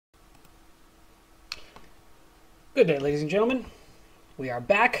Good day, ladies and gentlemen. We are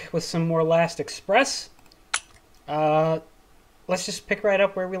back with some more Orient Express. Let's just pick right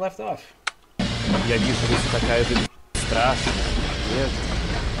up where we left off. Я вижу, вы такая же страшная. Нет.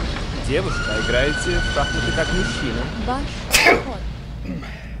 Девушка, играете в шахматы как мужчина.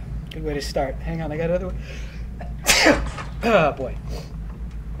 Good way to start. Hang on, I got another one. Oh, boy.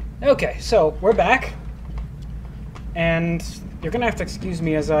 Okay, so we're back. And you're gonna have to excuse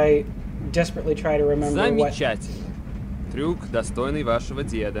me as I desperately try to remember what Трюк, достойный вашего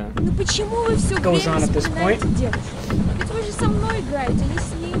деда. Ну почему вы все goes время on at this point. вспоминаете девушку? Ведь вы же со мной играете, не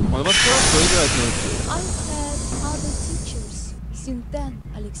с ним. Он вас хорошо играть научил. I had other teachers. Since then,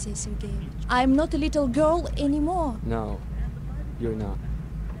 Alexei Sergeyevich, I'm not a little girl anymore. No, you're not.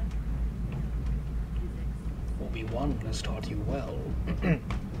 Obi-Wan has taught you well.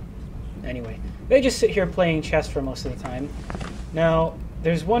 Anyway, they just sit here playing chess for most of the time. Now,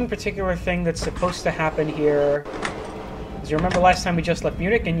 there's one particular thing that's supposed to happen here. As you remember last time we just left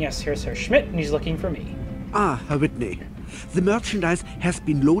Munich, and yes, here's Herr Schmidt, and he's looking for me. Ah, Herr Whitney. The merchandise has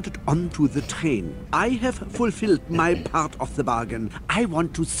been loaded onto the train. I have fulfilled my part of the bargain. I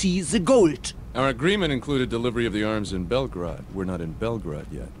want to see the gold. Our agreement included delivery of the arms in Belgrade. We're not in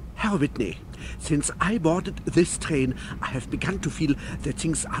Belgrade yet. Herr Whitney, since I boarded this train, I have begun to feel that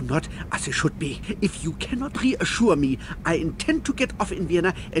things are not as they should be. If you cannot reassure me, I intend to get off in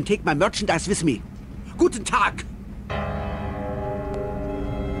Vienna and take my merchandise with me. Guten Tag!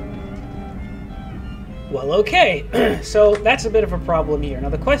 Well, okay. So that's a bit of a problem here. Now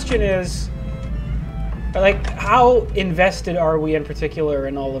the question is, like, how invested are we in particular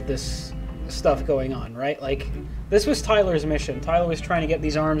in all of this stuff going on, right? Like, this was Tyler's mission. Tyler was trying to get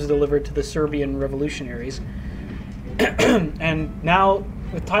these arms delivered to the Serbian revolutionaries. And now,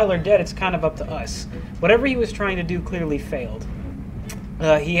 with Tyler dead, it's kind of up to us. Whatever he was trying to do clearly failed.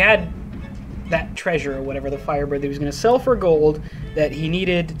 He had that treasure, or whatever, the Firebird, that he was going to sell for gold that he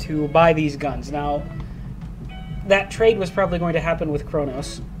needed to buy these guns. Now, that trade was probably going to happen with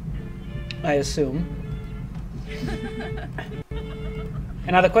Kronos, I assume.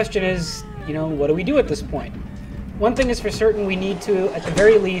 And now the question is, you know, what do we do at this point? One thing is for certain, we need to, at the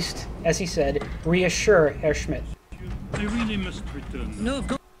very least, as he said, reassure Herr Schmidt. I really must return. No, of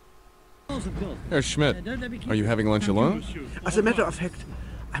course, of course. Herr Schmidt, are you having lunch alone? As a matter of fact,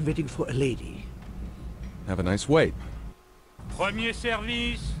 I'm waiting for a lady. Have a nice wait. Premier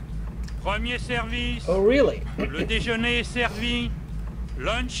service. Premier service. Oh, really? Le déjeuner est servi.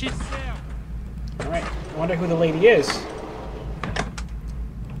 Lunch is served. Alright, I wonder who the lady is.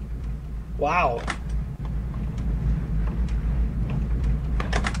 Wow.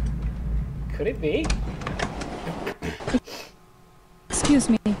 Could it be? Excuse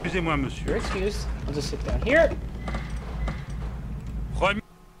me. Excusez-moi, monsieur. You're excused. I'll just sit down here. Premier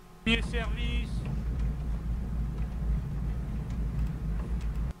service.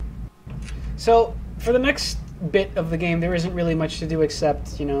 So, for the next bit of the game, there isn't really much to do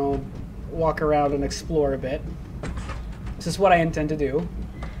except, you know, walk around and explore a bit. This is what I intend to do.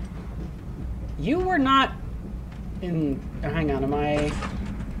 You were not in... Oh, hang on, am I...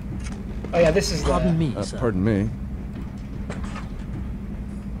 Oh yeah, this is the... Pardon me, sir. Pardon me.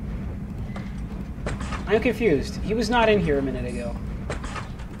 I'm confused. He was not in here a minute ago.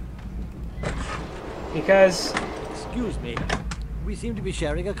 Because... Excuse me. We seem to be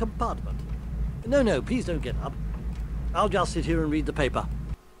sharing a compartment. No, no, please don't get up. I'll just sit here and read the paper.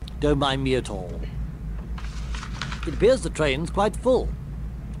 Don't mind me at all. It appears the train's quite full.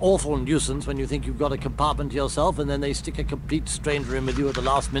 Awful nuisance when you think you've got a compartment to yourself and then they stick a complete stranger in with you at the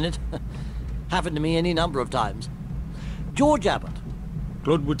last minute. Happened to me any number of times. George Abbott.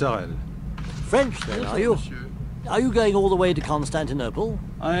 Claude Boutarel. French then, are you? Are you going all the way to Constantinople?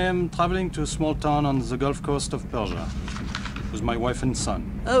 I am traveling to a small town on the Gulf Coast of Persia with my wife and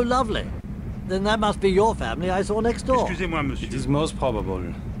son. Oh, lovely. Then that must be your family I saw next door. Excusez-moi, monsieur. It is most probable.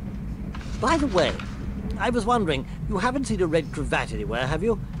 By the way, I was wondering, you haven't seen a red cravat anywhere, have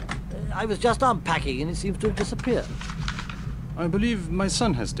you? I was just unpacking and it seems to have disappeared. I believe my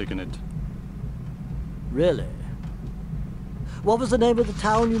son has taken it. Really? What was the name of the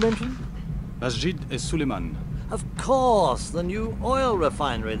town you mentioned? Masjid et Suleiman. Of course, the new oil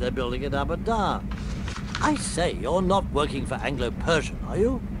refinery they're building at Abadan. I say, you're not working for Anglo-Persian, are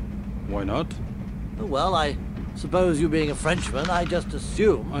you? Why not? Oh, well, I suppose you being a Frenchman, I just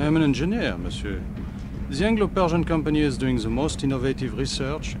assume... I am an engineer, monsieur. The Anglo-Persian company is doing the most innovative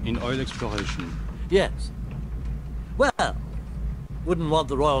research in oil exploration. Yes. Well, wouldn't want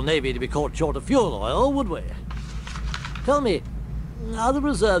the Royal Navy to be caught short of fuel oil, would we? Tell me, are the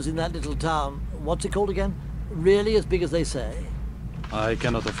reserves in that little town, what's it called again, really as big as they say? I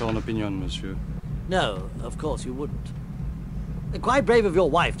cannot offer an opinion, monsieur. No, of course you wouldn't. Quite brave of your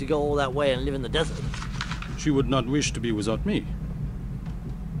wife to go all that way and live in the desert. She would not wish to be without me.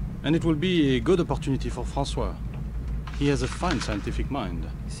 And it will be a good opportunity for Francois. He has a fine scientific mind.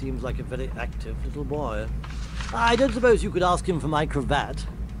 He seems like a very active little boy. I don't suppose you could ask him for my cravat.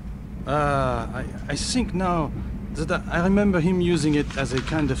 I think now that I remember him using it as a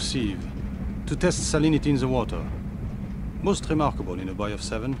kind of sieve to test salinity in the water. Most remarkable in a boy of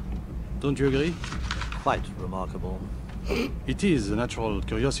 7. Don't you agree? Quite remarkable. It is a natural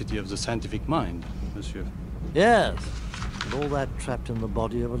curiosity of the scientific mind, monsieur. Yes, and all that trapped in the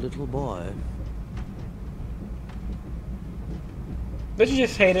body of a little boy. Don't you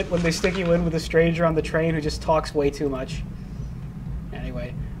just hate it when they stick you in with a stranger on the train who just talks way too much?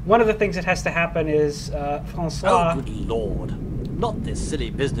 Anyway, one of the things that has to happen is Francois... Oh, good lord. Not this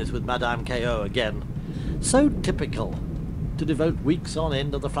silly business with Madame K.O. again. So typical. To devote weeks on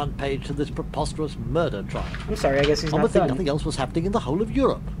end of the front page to this preposterous murder trial. I'm sorry, I guess he's I not would think done. nothing else was happening in the whole of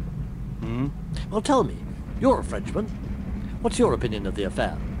Europe. Well, tell me, you're a Frenchman. What's your opinion of the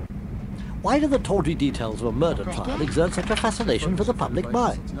affair? Why do the tawdry details of a murder trial exert such a fascination for the public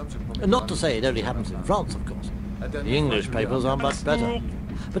mind? And not to say it only happens in France, of course. The English papers are much better.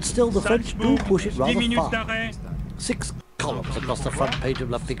 But still, the French do push it rather far. 6 columns across the front page of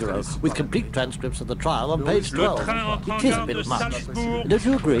La Figaro, with complete transcripts of the trial on page 12. It is a bit much. Don't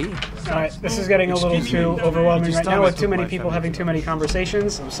you agree? Alright, this is getting a little too overwhelming right now with too many people having too many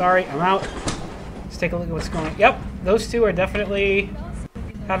conversations. I'm sorry, I'm out. Let's take a look at what's going on. Yep, those two are definitely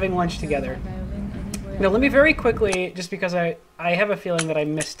having lunch together. Now, let me very quickly, just because I have a feeling that I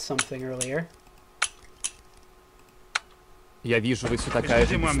missed something earlier. Я вижу, вы все такая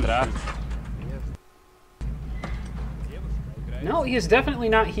же быстра. No, he is definitely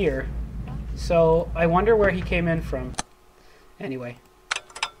not here. So, I wonder where he came in from. Anyway,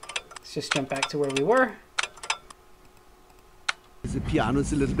 let's just jump back to where we were. The piano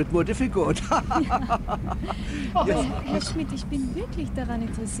is a little bit more difficult. Aber Herr Schmidt, ich bin wirklich daran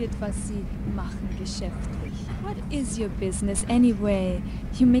interessiert, was Sie machen geschäftlich. What is your business anyway?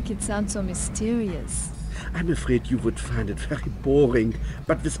 You make it sound so mysterious. I'm afraid you would find it very boring,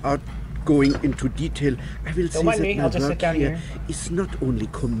 but without going into detail, I will say mind that me, my I'll just sit work down here here. is not only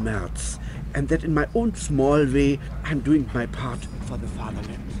commerce, and that in my own small way, I'm doing my part for the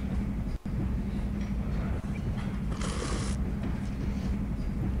fatherland.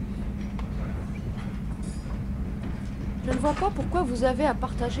 Je ne vois pas pourquoi vous avez à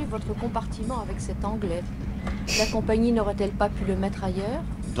partager votre compartiment avec cet Anglais. La compagnie n'aurait-elle pas pu le mettre ailleurs?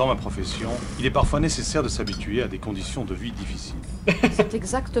 Dans ma profession, il est parfois nécessaire de s'habituer à des conditions de vie difficiles. C'est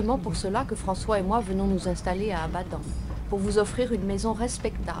exactement pour cela que François et moi venons nous installer à Abadan, pour vous offrir une maison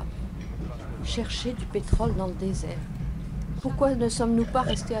respectable. Chercher du pétrole dans le désert. Pourquoi ne sommes-nous pas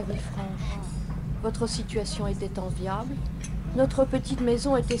restés à Villefranche? Votre situation était enviable. Notre petite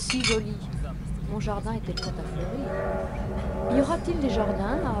maison était si jolie. Mon jardin était prêt à fleurir. Y aura-t-il des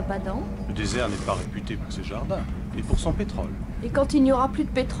jardins à Abadan? Le désert n'est pas réputé pour ses jardins, mais pour son pétrole. Et quand il n'y aura plus de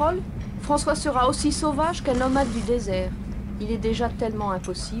pétrole, François sera aussi sauvage qu'un nomade du désert. Il est déjà tellement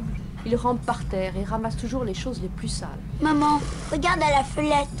impossible. Il rampe par terre et ramasse toujours les choses les plus sales. Maman, regarde à la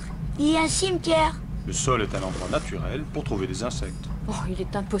fenêtre. Il y a un cimetière. Le sol est un endroit naturel pour trouver des insectes. Oh, il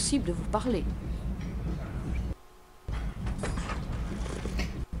est impossible de vous parler.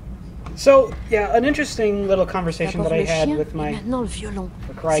 So, yeah, an interesting little conversation that D'abord I le had chien, with et my... maintenant le violon.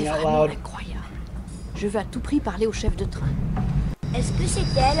 for crying C'est out vraiment loud. incroyable. Je veux à tout prix parler au chef de train. Est-ce que c'est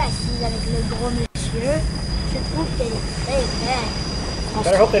elle assise avec le gros monsieur? Je trouve qu'elle est très belle.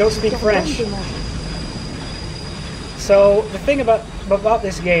 Better hope they don't speak French. So the thing about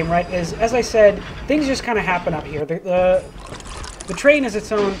this game, right, is as I said, things just kind of happen out here. The train is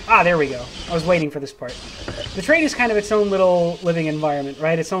its own. Ah, there we go. I was waiting for this part. The train is kind of its own little living environment,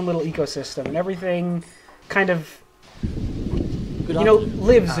 right? Its own little ecosystem, and everything kind of,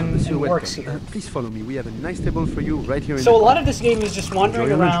 lives and works here. Please follow me. We have a nice table for you right here. So a lot of this game is just wandering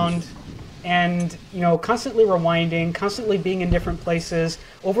Enjoy your around and, constantly rewinding, constantly being in different places,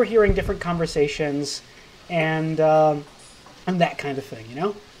 overhearing different conversations, and that kind of thing,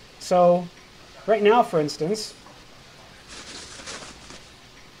 So right now, for instance,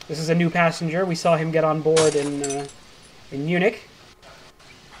 this is a new passenger. We saw him get on board in Munich.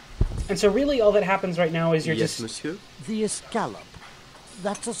 And so really all that happens right now is you're Yes, just... monsieur. The escallop.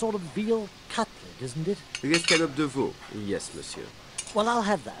 That's a sort of veal cutlet, isn't it? The escalope de veau. Yes, monsieur. Well, I'll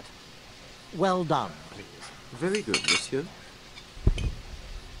have that. Well done, please. Very good, monsieur.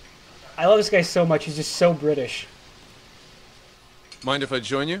 I love this guy so much. He's just so British. Mind if I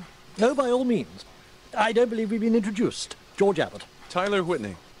join you? No, by all means. I don't believe we've been introduced. George Abbott. Tyler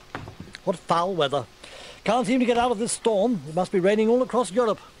Whitney. What foul weather. Can't seem to get out of this storm. It must be raining all across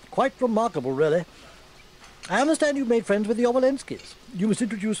Europe. Quite remarkable, really. I understand you've made friends with the Obolenskys. You must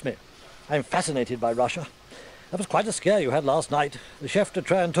introduce me. I'm fascinated by Russia. That was quite a scare you had last night. The chef de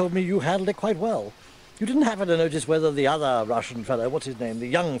train told me you handled it quite well. You didn't happen to notice whether the other Russian fellow, what's his name, the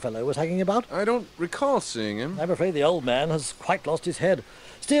young fellow, was hanging about? I don't recall seeing him. I'm afraid the old man has quite lost his head.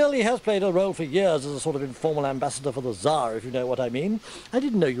 Still, he has played a role for years as a sort of informal ambassador for the Tsar, if you know what I mean. I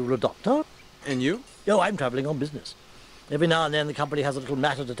didn't know you were a doctor. And you? Oh, I'm travelling on business. Every now and then the company has a little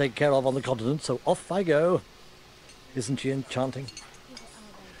matter to take care of on the continent, so off I go. Isn't she enchanting?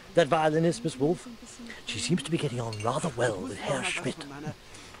 That violinist, Miss Wolfe, she seems to be getting on rather well with Herr Schmidt.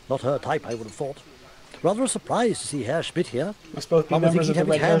 Not her type, I would have thought. Rather a surprise to see Herr Schmidt here. Must both be One would think members of he'd the have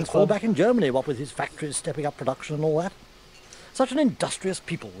his Red Guard hands full Club. back in Germany, what with his factories stepping up production and all that. Such an industrious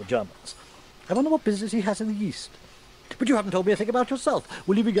people, the Germans. I wonder what business he has in the East. But you haven't told me a thing about yourself.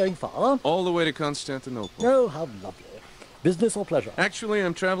 Will you be going far? All the way to Constantinople. Oh, how lovely. Business or pleasure? Actually,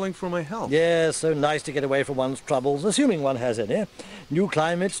 I'm traveling for my health. Yes, so nice to get away from one's troubles, assuming one has any. New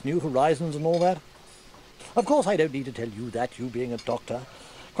climates, new horizons and all that. Of course, I don't need to tell you that, you being a doctor.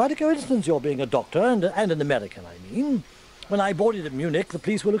 Quite a coincidence your being a doctor, and an American, I mean. When I boarded at Munich, the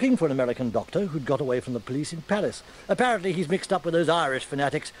police were looking for an American doctor who'd got away from the police in Paris. Apparently he's mixed up with those Irish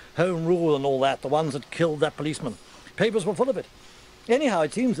fanatics, Home Rule and all that, the ones that killed that policeman. Papers were full of it. Anyhow,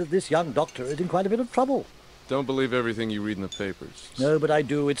 it seems that this young doctor is in quite a bit of trouble. Don't believe everything you read in the papers. No, but I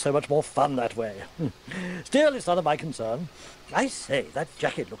do. It's so much more fun that way. Still, it's none of my concern. I say, that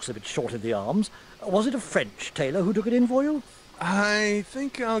jacket looks a bit short in the arms. Was it a French tailor who took it in for you? I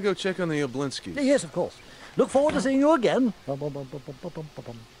think I'll go check on the Oblinskys. Yes, of course. Look forward to seeing you again. What a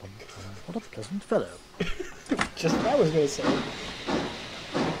pleasant fellow. Just what I was going to say.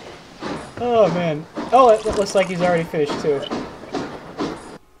 Oh, man. Oh, it looks like he's already finished, too.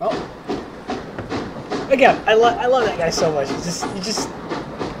 Oh. Again, I love that guy so much. He's just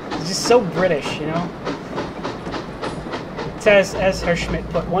so British, you know? As Herr Schmidt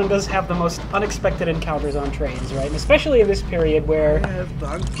put, one does have the most unexpected encounters on trains, right? And especially in this period where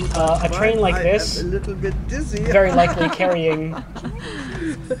a train like this, a little bit dizzy. very likely carrying...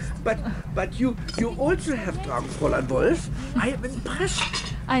 But you also have drunk, Fräulein Wolf. I am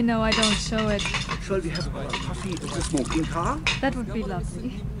impressed. I know I don't show it. Shall we have our coffee in the smoking car? That would be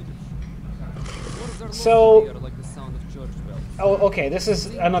lovely. So, oh, okay, this is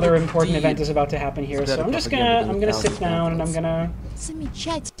another important event is about to happen here, so I'm gonna sit down and I'm gonna,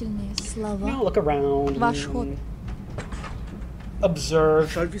 Замечательные слова. you know, look around Ваш ход. and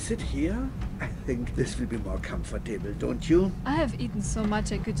observe. Shall we sit here? I think this will be more comfortable, don't you? I have eaten so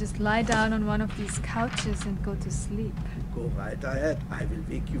much I could just lie down on one of these couches and go to sleep. Go right ahead. I will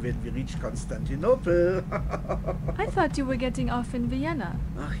wake you when we reach Constantinople. I thought you were getting off in Vienna.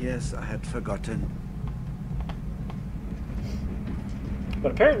 Ach yes, I had forgotten.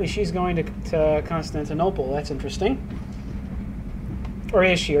 But apparently she's going to Constantinople. That's interesting. Or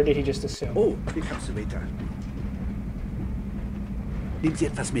is she, or did he just assume? Oh, here comes the waiter. Nehmen Sie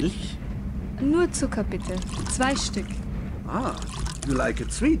etwas Milch? Nur Zucker bitte. 2 Stück. Ah, you like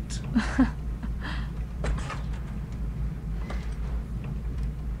it sweet.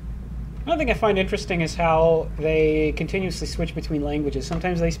 Another thing I find interesting is how they continuously switch between languages.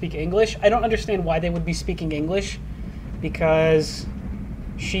 Sometimes they speak English. I don't understand why they would be speaking English, because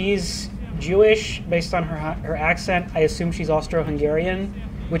she's Jewish based on her accent. I assume she's Austro-Hungarian,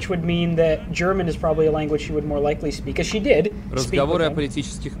 which would mean that German is probably a language she would more likely speak, as she did. Разговоры о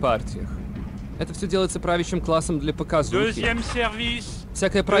политических партиях. Это все делается правящим классом для показухи.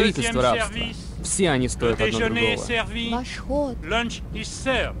 Всякое правительство рабство. Все они стоят одно другого. Ваш ход.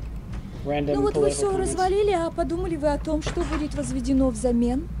 Random Ну вот вы political все comments. развалили, а подумали вы о том, что будет возведено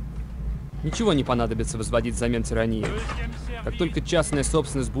взамен? Ничего не понадобится возводить взамен тирании. Как только частная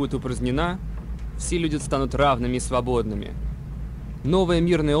собственность будет упразднена, все люди станут равными и свободными. Новое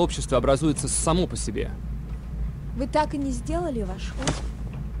мирное общество образуется само по себе. Вы так и не сделали ваш ход?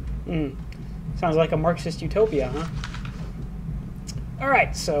 Sounds like a Marxist utopia, huh?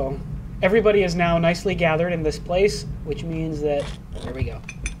 Alright, so everybody is now nicely gathered in this place, which means that... There we go.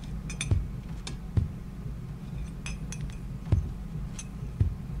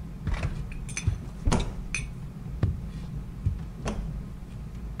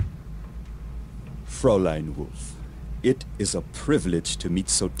 Fräulein Wolf, it is a privilege to meet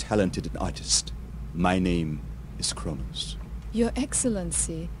so talented an artist. My name is Kronos. Your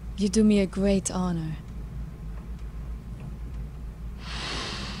Excellency, you do me a great honor.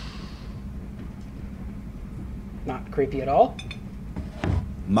 Not creepy at all.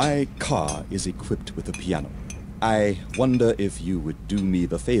 My car is equipped with a piano. I wonder if you would do me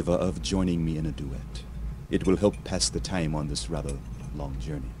the favor of joining me in a duet. It will help pass the time on this rather long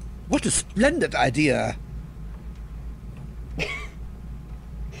journey. What a splendid idea!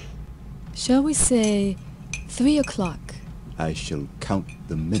 Shall we say 3 o'clock? I shall count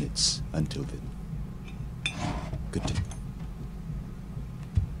the minutes until then. Good day.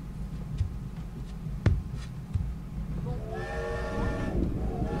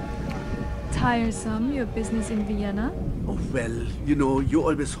 Tiresome, your business in Vienna? Oh, well, you know, you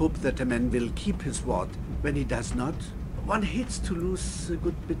always hope that a man will keep his word. When he does not, one hates to lose a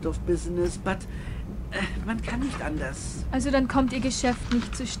good bit of business, but man kann nicht anders. Also dann kommt Ihr Geschäft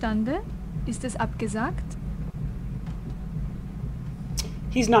nicht zustande? Ist es abgesagt?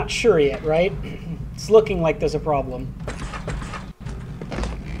 He's not sure yet, right? It's looking like there's a problem.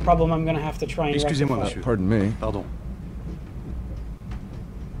 Problem I'm gonna have to try and Excusez-moi, rectify. monsieur. Pardon me. Pardon.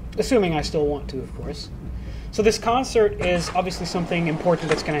 Assuming I still want to, of course. So this concert is obviously something important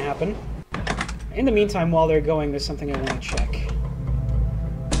that's going to happen. In the meantime, while they're going, there's something I want to check.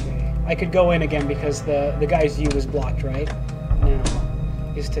 Okay. I could go in again because the guy's view is blocked, right?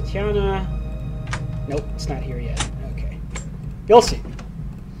 Now, is Tatiana... Nope, it's not here yet. Okay. You'll see.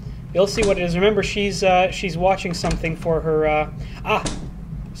 You'll see what it is. Remember, she's watching something for her... I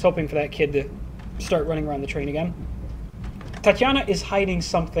was hoping for that kid to start running around the train again. Tatiana is hiding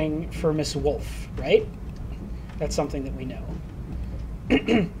something for Miss Wolf, right? That's something that we know.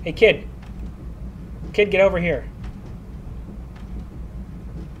 Hey, kid. Kid, get over here.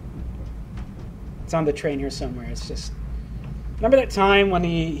 It's on the train here somewhere. It's just... Remember that time when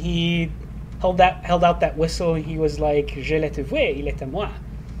he held out that whistle and he was like, Je l'ai trouvé, il est à moi.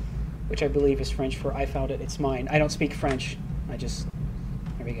 Which I believe is French for I found it, it's mine. I don't speak French. There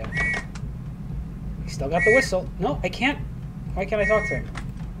we go. He still got the whistle. No, I can't. Why can't I talk to him?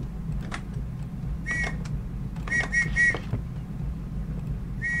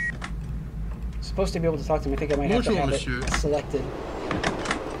 Supposed to be able to talk to him. I think I might have to have it selected.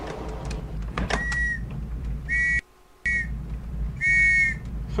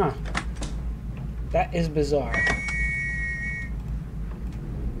 Huh. That is bizarre.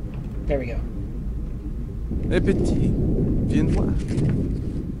 There we go. Eh petit, viens voir.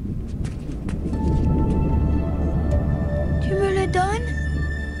 Tu me le donnes?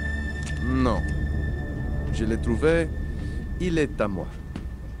 Non. Je l'ai trouvé. Il est à moi.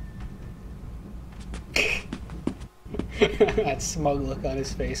 That smug look on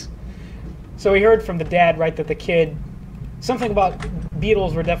his face. So we heard from the dad, right, that the kid... Something about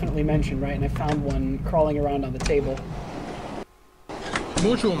beetles were definitely mentioned, right? And I found one crawling around on the table.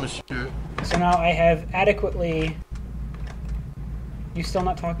 Bonjour, monsieur. So now I have adequately... You still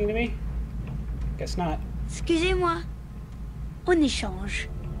not talking to me? Guess not. Excusez-moi. On échange.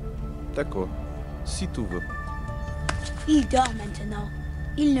 D'accord. Si tu veux. Il dort maintenant.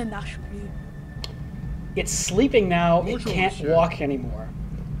 Il ne marche plus. It's sleeping now, it Bonjour, can't monsieur. walk anymore.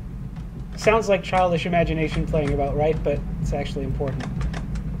 Sounds like childish imagination playing about, right? But it's actually important.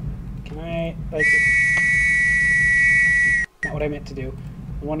 Can I, like... Not what I meant to do.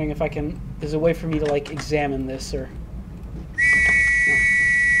 I'm wondering if I can... There's a way for me to, like, examine this, or... No.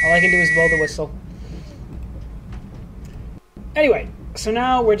 All I can do is blow the whistle. Anyway, so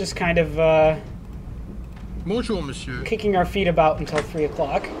now we're just kind of, Bonjour, monsieur. kicking our feet about until 3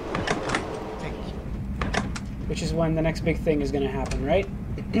 o'clock. Which is when the next big thing is going to happen, right?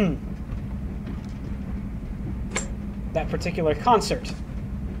 That particular concert.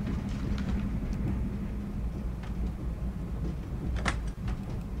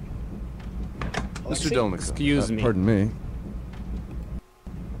 Mr. Delnick. Excuse me. Pardon me.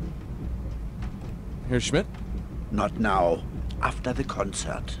 Herr Schmidt? Not now. After the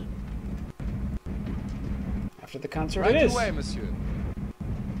concert. After the concert Right it is. away, monsieur.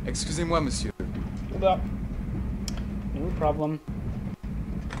 Excusez-moi, monsieur. Hold up. No problem.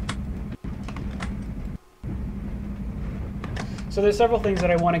 So there's several things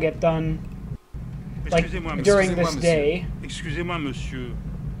that I want to get done, like during this day. Excusez-moi, monsieur.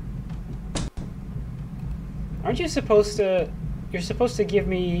 Aren't you supposed to? You're supposed to give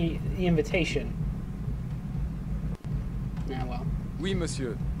me the invitation. Ah, well. Oui,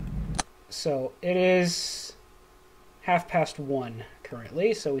 monsieur. So it is 1:30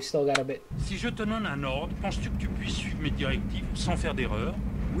 currently, so we still got a bit. Si je te donne un ordre, penses-tu que tu puisses suivre mes directives sans faire d'erreur?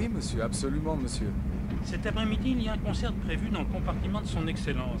 Oui, monsieur, absolument, monsieur. Cet après-midi, il y a un concert prévu dans le compartiment de son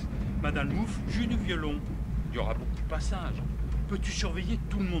Excellence. Madame Mouffe joue du violon. Il y aura beaucoup de passages. Peux-tu surveiller que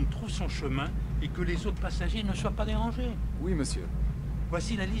tout le monde trouve son chemin et que les autres passagers ne soient pas dérangés? Oui, monsieur.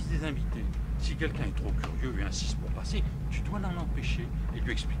 Voici la liste des invités. Si quelqu'un est trop curieux et insiste pour passer, tu dois l'en empêcher et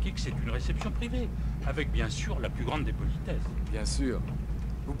lui expliquer que c'est une réception privée, avec bien sûr la plus grande des politesses. Bien sûr.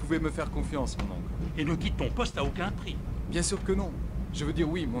 Vous pouvez me faire confiance, mon oncle. Et ne quitte ton poste à aucun prix. Bien sûr que non. Je veux dire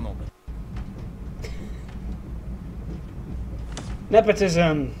oui, mon oncle.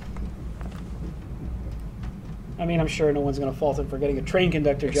 Nepotism. I mean, I'm sure no one's going to fault him for getting a train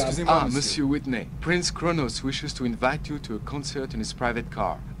conductor job. Excusez-moi, Monsieur Whitney. Prince Kronos wishes to invite you to a concert in his private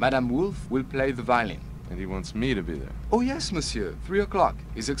car. Madame Wolfe will play the violin. And he wants me to be there. Oh yes, Monsieur. 3 o'clock.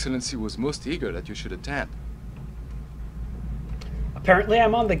 His Excellency was most eager that you should attend. Apparently,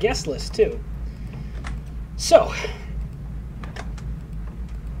 I'm on the guest list, too. So.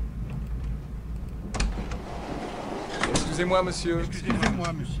 Excusez-moi, monsieur.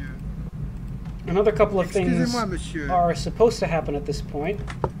 Excusez-moi, monsieur. Another couple of things are supposed to happen at this point.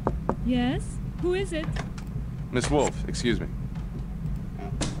 Yes? Who is it? Miss Wolfe, excuse me.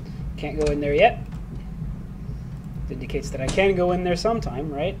 Can't go in there yet. It indicates that I can go in there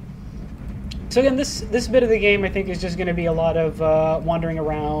sometime, right? So again, this bit of the game I think is just going to be a lot of wandering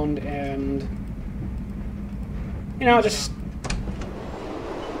around and, you know, just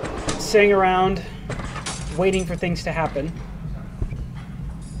sitting around, waiting for things to happen.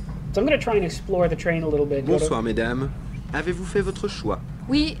 So I'm going to try and explore the train a little bit. Bonsoir, mesdames. Avez-vous fait votre choix?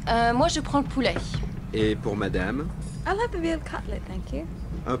 Oui, moi je prends le poulet. Et pour madame? I'll have a veal cutlet, thank you.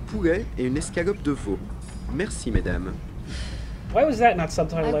 Un poulet et une escalope de veau. Merci, mesdames. Why was that not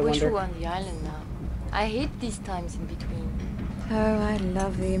subtitled, I wish we wonder? were on the island now. I hate these times in between. Oh, I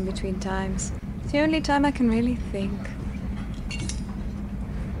love the in-between times. It's the only time I can really think.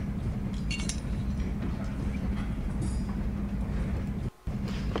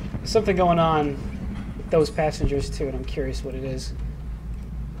 Something going on with those passengers too, and I'm curious what it is.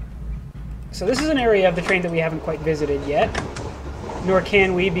 So this is an area of the train that we haven't quite visited yet, nor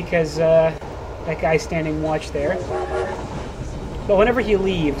can we because that guy's standing watch there. But whenever he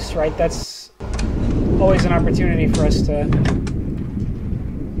leaves, right, that's always an opportunity for us to...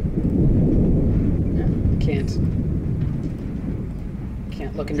 Can't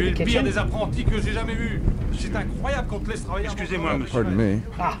look into the kitchen. Tu es le pire des apprentis que j'ai jamais vu. C'est incroyable qu'on te laisse travailler. Excusez-moi, monsieur. Pardon me.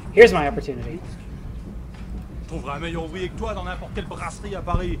 Ah, here's my opportunity. Je trouverai un meilleur ouvrier que toi dans n'importe quelle brasserie à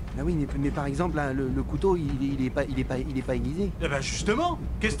Paris. Ah oui, mais par exemple, là, le couteau, il est pas aiguisé. Eh ben justement,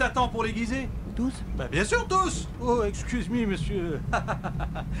 qu'est-ce que t'attends pour l'aiguiser? Tous? Ben bien sûr tous. Oh, excuse me, monsieur.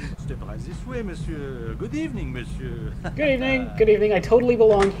 C'était pas this way, monsieur. Good evening, monsieur. Good evening, good evening. I totally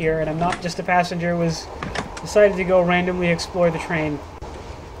belong here, and I'm not just a passenger who was decided to go randomly explore the train.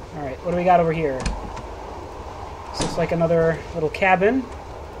 Alright, what do we got over here? This looks like another little cabin.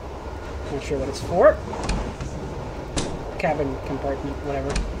 Not sure what it's for. Cabin compartment,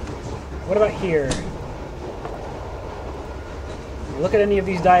 whatever. What about here? Look at any of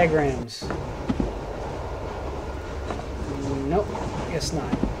these diagrams. Nope, guess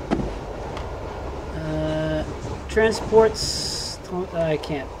not. Transports. I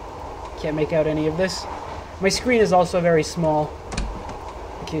can't make out any of this. My screen is also very small,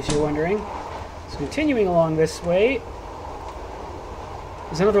 in case you're wondering. So continuing along this way,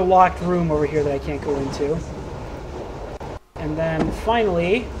 there's another locked room over here that I can't go into. And then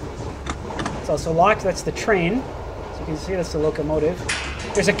finally, it's also locked. That's the train. So you can see that's the locomotive.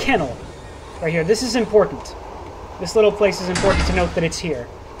 There's a kennel right here. This is important. This little place is important to note that it's here.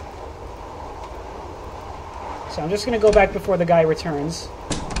 So I'm just going to go back before the guy returns.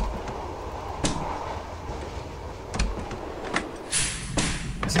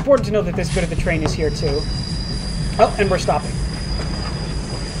 It's important to know that this bit of the train is here too. Oh, and we're stopping.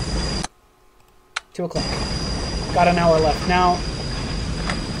 2 o'clock. Got an hour left. Now,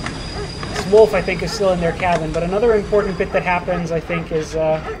 this Wolf, I think, is still in their cabin, but another important bit that happens, I think, is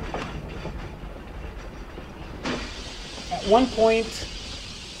at one point,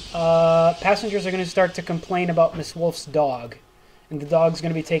 passengers are going to start to complain about Miss Wolf's dog, and the dog's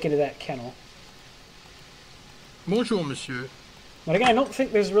going to be taken to that kennel. Bonjour, monsieur. But again, I don't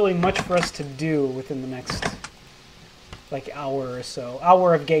think there's really much for us to do within the next, like, hour or so.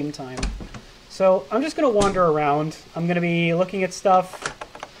 Hour of game time. So I'm just going to wander around. I'm going to be looking at stuff.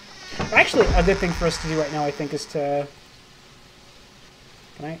 Actually, a good thing for us to do right now, I think, is to...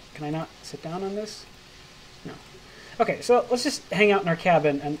 Can I not sit down on this? No. Okay, so let's just hang out in our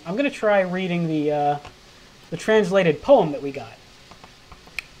cabin, and I'm going to try reading the translated poem that we got.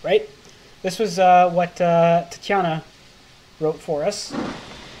 Right? This was what Tatiana wrote for us.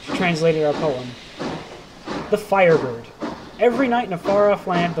 She translated our poem. The Firebird. Every night in a far-off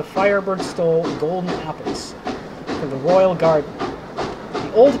land, the Firebird stole golden apples from the royal garden.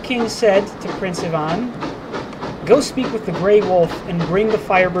 The old king said to Prince Ivan, Go speak with the Grey Wolf and bring the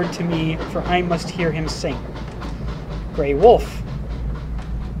Firebird to me, for I must hear him sing. Grey Wolf.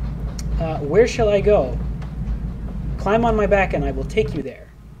 Where shall I go? Climb on my back and I will take you there.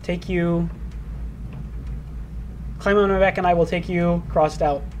 Climb on my back and I will take you, crossed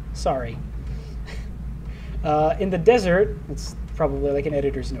out, sorry. In the desert, it's probably like an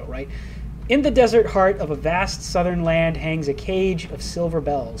editor's note, right? In the desert heart of a vast southern land hangs a cage of silver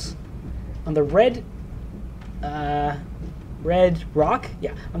bells. On the red rock?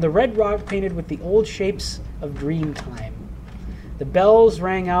 Yeah, on the red rock painted with the old shapes of dream time. The bells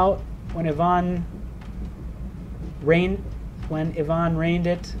rang out when Ivan reigned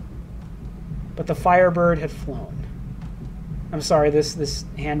it, but the Firebird had flown. I'm sorry, this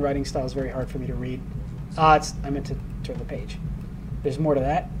handwriting style is very hard for me to read. I meant to turn the page. There's more to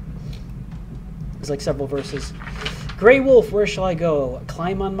that. There's like several verses. Grey Wolf, where shall I go?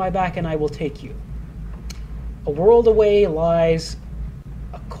 Climb on my back and I will take you. A world away lies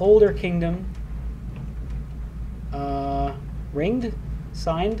a colder kingdom. Ringed?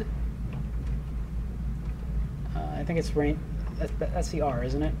 Signed? I think it's ring. That's the R,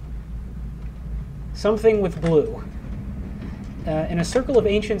 isn't it? Something with blue. In a circle of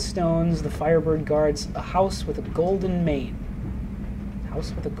ancient stones, the Firebird guards a house with a golden mane.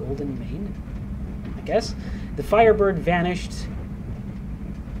 House with a golden mane? I guess. The Firebird vanished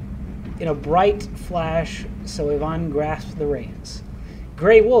in a bright flash, so Ivan grasped the reins.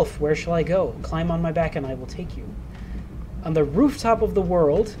 Grey Wolf, where shall I go? Climb on my back and I will take you. On the rooftop of the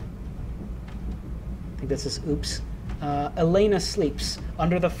world, I think this is oops, Elena sleeps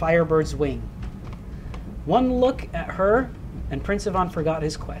under the Firebird's wing. One look at her, and Prince Ivan forgot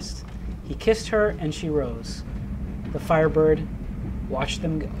his quest. He kissed her, and she rose. The Firebird watched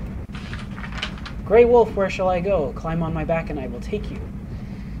them go. Grey Wolf, where shall I go? Climb on my back, and I will take you.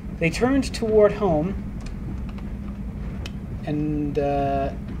 They turned toward home, and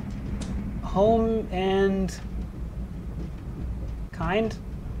home and kind.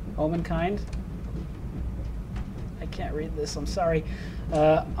 I can't read this. I'm sorry.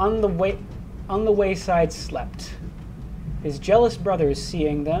 On the wayside slept. His jealous brothers,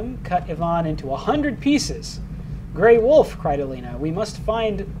 seeing them, cut Ivan into 100 pieces. Grey Wolf, cried Elena, we must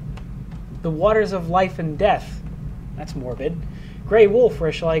find the waters of life and death. That's morbid. Grey Wolf,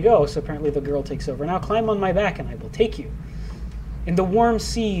 where shall I go? So apparently the girl takes over. Now climb on my back and I will take you. In the warm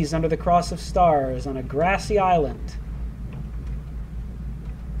seas under the cross of stars, on a grassy island,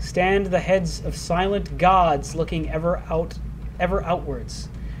 stand the heads of silent gods looking ever outwards.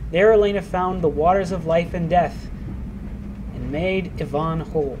 There Elena found the waters of life and death and made Ivan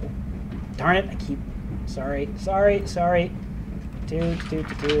whole. Darn it, I keep... Sorry.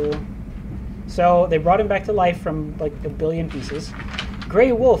 So they brought him back to life from like a billion pieces.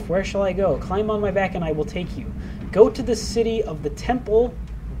 Grey Wolf, where shall I go? Climb on my back and I will take you. Go to the city of the temple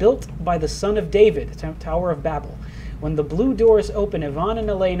built by the son of David, the Tower of Babel. When the blue doors opened, Ivan and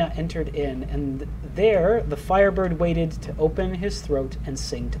Elena entered in, and there the Firebird waited to open his throat and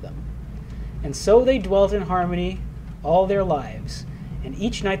sing to them. And so they dwelt in harmony all their lives, and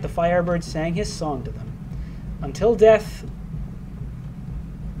each night the Firebird sang his song to them, until Death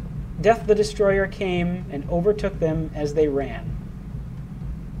the Destroyer came and overtook them as they ran,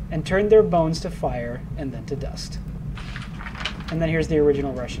 and turned their bones to fire and then to dust. And then here's the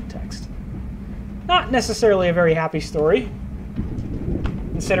original Russian text. Not necessarily a very happy story,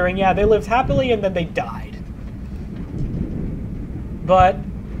 considering, yeah, they lived happily and then they died. But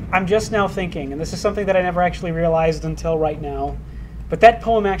I'm just now thinking, and this is something that I never actually realized until right now, but that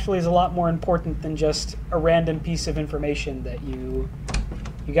poem actually is a lot more important than just a random piece of information that you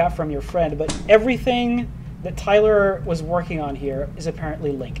got from your friend. But everything that Tyler was working on here is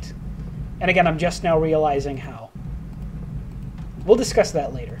apparently linked. And again, I'm just now realizing how. We'll discuss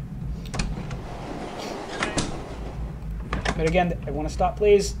that later. But again, I want to stop,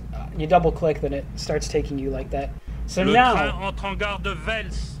 please. You double click, then it starts taking you like that. So now... Le train entre en gare de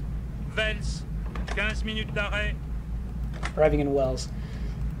Vels. Vels. 15 minutes d'arrêt. Arriving in Wells.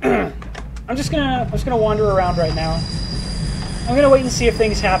 I'm just gonna wander around right now. I'm gonna wait and see if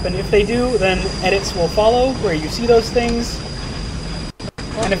things happen. If they do, then edits will follow, where you see those things.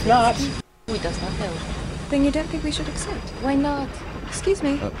 And if not... Then you don't think we should accept? Why not? Excuse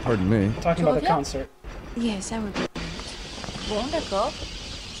me. Pardon me. Talking about the concert. Yes, I would be. Bon, d'accord.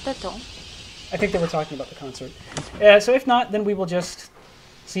 Je t'attends. I think they were talking about the concert. So if not, then we will just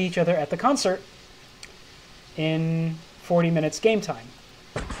see each other at the concert in 40 minutes game time.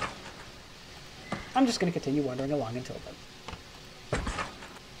 I'm just going to continue wandering along until then.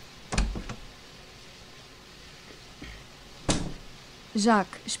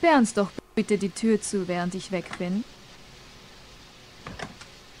 Jacques, sperr uns doch bitte die Tür zu, während ich weg bin.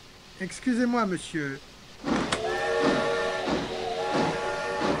 Excusez-moi, monsieur.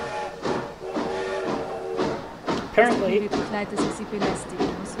 Apparently. Mir wirklich leid, dass ich Sie belästigen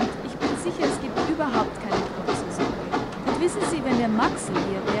muss. Und ich bin sicher, es gibt überhaupt keinen Grund zur Sorge. Und wissen Sie, wenn der Maxi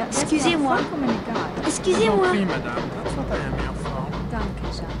hier wäre, wäre es mir vollkommen egal. Excusez-moi. Oui, madame. That's what I am here for.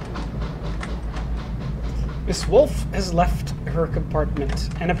 Danke, Jacques. Miss Wolf has left her compartment,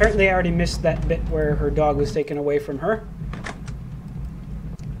 and apparently I already missed that bit where her dog was taken away from her.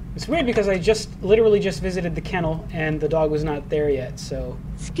 It's weird because I literally just visited the kennel and the dog was not there yet, so...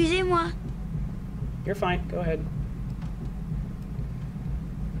 Excusez-moi. You're fine, go ahead.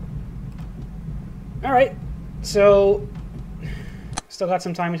 Alright, so... Still got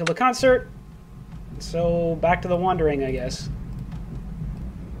some time until the concert, so back to the wandering, I guess.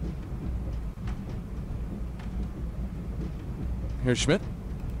 Herr Schmidt?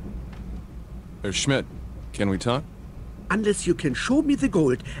 Herr Schmidt, can we talk? Unless you can show me the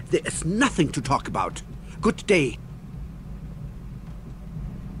gold, there is nothing to talk about. Good day.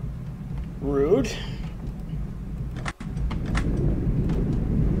 Rude.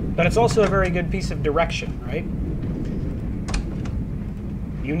 But it's also a very good piece of direction, right?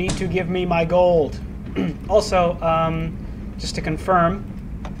 You need to give me my gold. Also, just to confirm...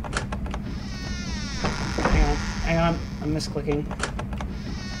 Hang on, I'm misclicking.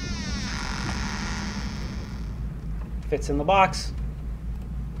 Fits in the box.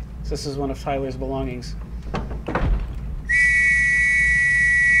 So this is one of Tyler's belongings.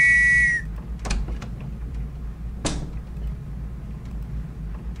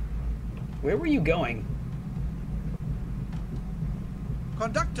 Where were you going?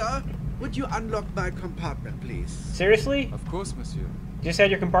 Conductor, would you unlock my compartment, please? Seriously? Of course, monsieur. You just had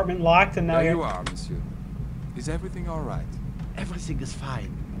your compartment locked and now There you're... you are, monsieur. Is everything all right? Everything is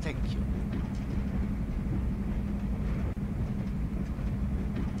fine, thank you.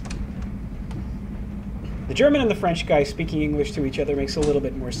 The German and the French guy speaking English to each other makes a little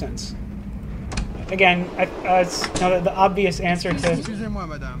bit more sense. Again, it's the obvious answer to Excusez-moi,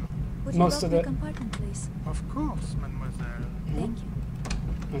 madame. most of the... compartment, please? Of course, mademoiselle. Thank you.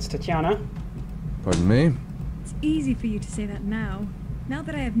 That's Tatiana. Pardon me? It's easy for you to say that now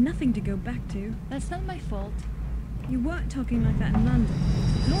that I have nothing to go back to. That's not my fault. You weren't talking like that in London.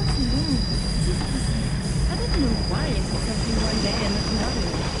 Non, c'est bon. I don't know why I said something one day and not another.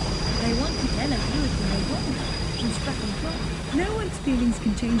 I want to tell you it when I won't. Je ne suis pas comme toi. No one's feelings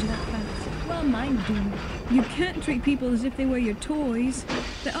can change that fast. Well, mine do. You can't treat people as if they were your toys.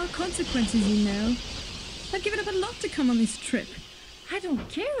 There are consequences, you know. I've given up a lot to come on this trip. I don't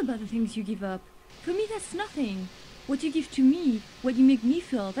care about the things you give up. For me, that's nothing. What you give to me, what you make me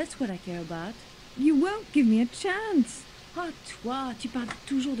feel, that's what I care about. You won't give me a chance. Ah, toi, tu parles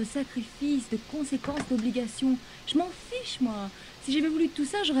toujours de sacrifices, de conséquences, d'obligations. Je m'en fiche, moi. Si j'avais voulu tout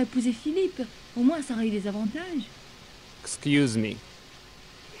ça, j'aurais épousé Philippe. Au moins, ça aurait eu des avantages. Excuse me.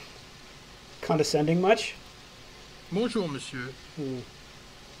 Condescending much? Bonjour, monsieur.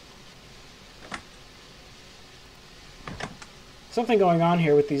 Something going on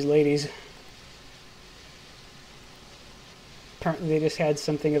here with these ladies. Apparently they just had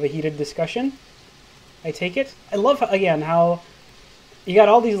something of a heated discussion. I take it. I love, again, how you got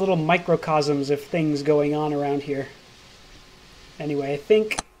all these little microcosms of things going on around here. Anyway, I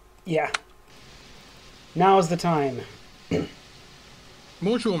think, yeah. Now's the time.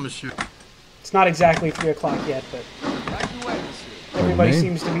 Bonjour, monsieur. It's not exactly 3 o'clock yet, but everybody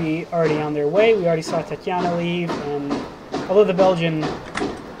seems to be already on their way. We already saw Tatiana leave, and although the Belgian...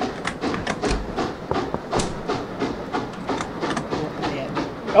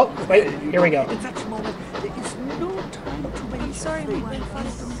 Oh, wait, here we go. At that moment, there is no time to wait. I'm sorry, my wife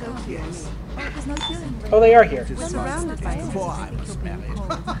is so Yes. I was not feeling very Oh, they are here. We're surrounded by Before I enemies. was married.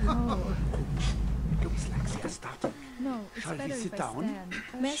 Looks like they are starting. No, it's Shall we better sit if down? I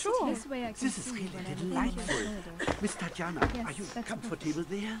stand. Sure. This way I can This is see really when I delightful. leave. Miss Tatiana, Yes, are you that's comfortable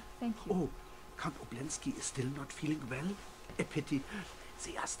there? Thank you. Oh, Count Oblensky is still not feeling well? A pity.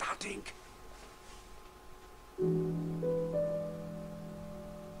 They are starting.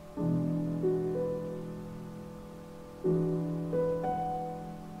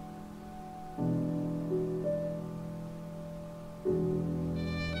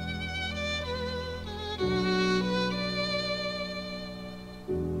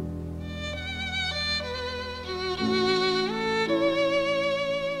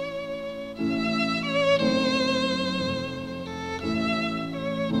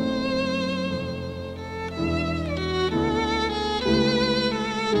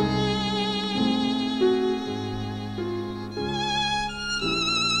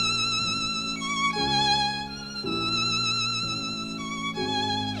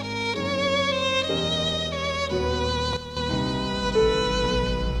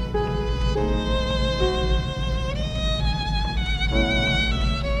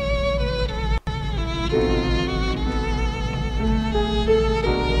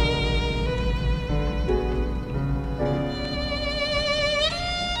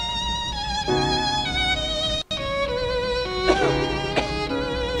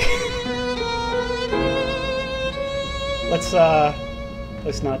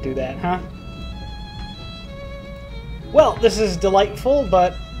 Let's not do that, huh? Well, this is delightful,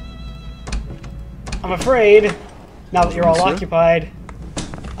 but I'm afraid, now that you're all occupied,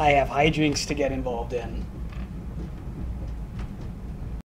 I have hijinks to get involved in.